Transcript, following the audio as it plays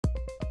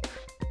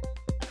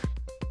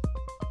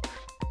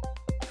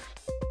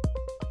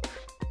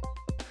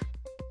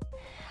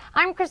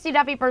I'm Christy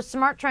Duffy for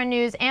Smart Trend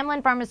News.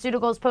 Amylin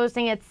Pharmaceuticals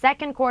posting its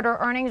second quarter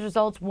earnings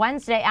results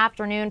Wednesday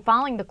afternoon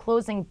following the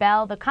closing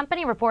bell. The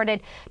company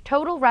reported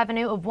total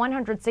revenue of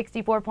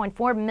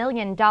 $164.4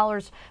 million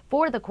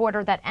for the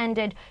quarter that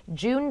ended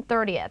June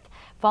 30th,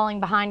 falling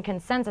behind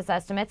consensus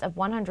estimates of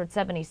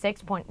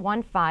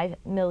 $176.15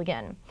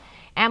 million.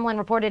 Amylin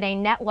reported a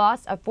net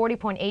loss of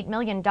 $40.8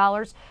 million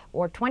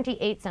or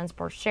 28 cents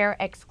per share,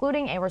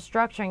 excluding a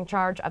restructuring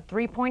charge of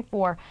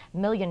 $3.4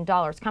 million.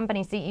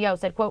 Company CEO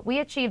said, quote, "We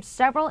achieved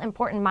several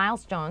important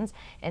milestones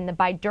in the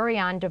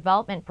BYDUREON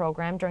development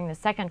program during the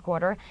second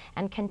quarter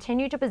and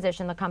continue to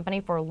position the company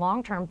for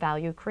long-term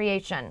value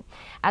creation.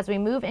 As we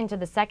move into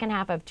the second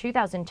half of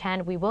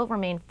 2010, we will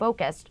remain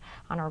focused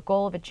on our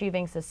goal of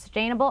achieving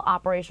sustainable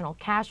operational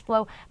cash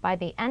flow by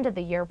the end of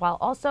the year, while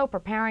also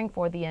preparing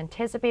for the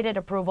anticipated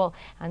approval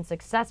and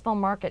successful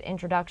market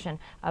introduction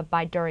of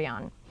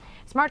BYDUREON."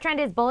 Smart Trend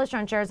is bullish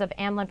on shares of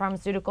Amylin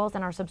Pharmaceuticals,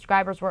 and our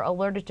subscribers were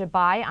alerted to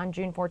buy on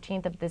June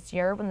 14th of this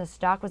year when the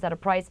stock was at a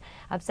price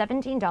of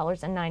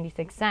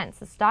 $17.96.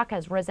 The stock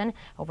has risen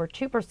over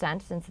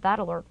 2% since that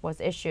alert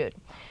was issued.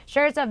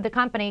 Shares of the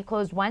company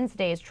closed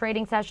Wednesday's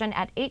trading session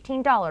at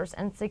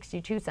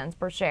 $18.62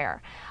 per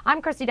share.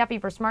 I'm Christy Duffy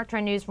for Smart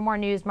Trend News. For more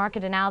news,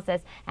 market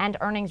analysis, and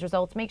earnings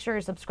results, make sure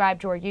you're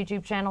subscribed to our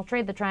YouTube channel,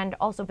 Trade the Trend.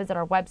 Also visit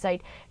our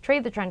website,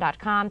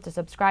 tradethetrend.com, to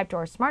subscribe to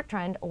our Smart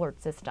Trend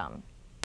alert system.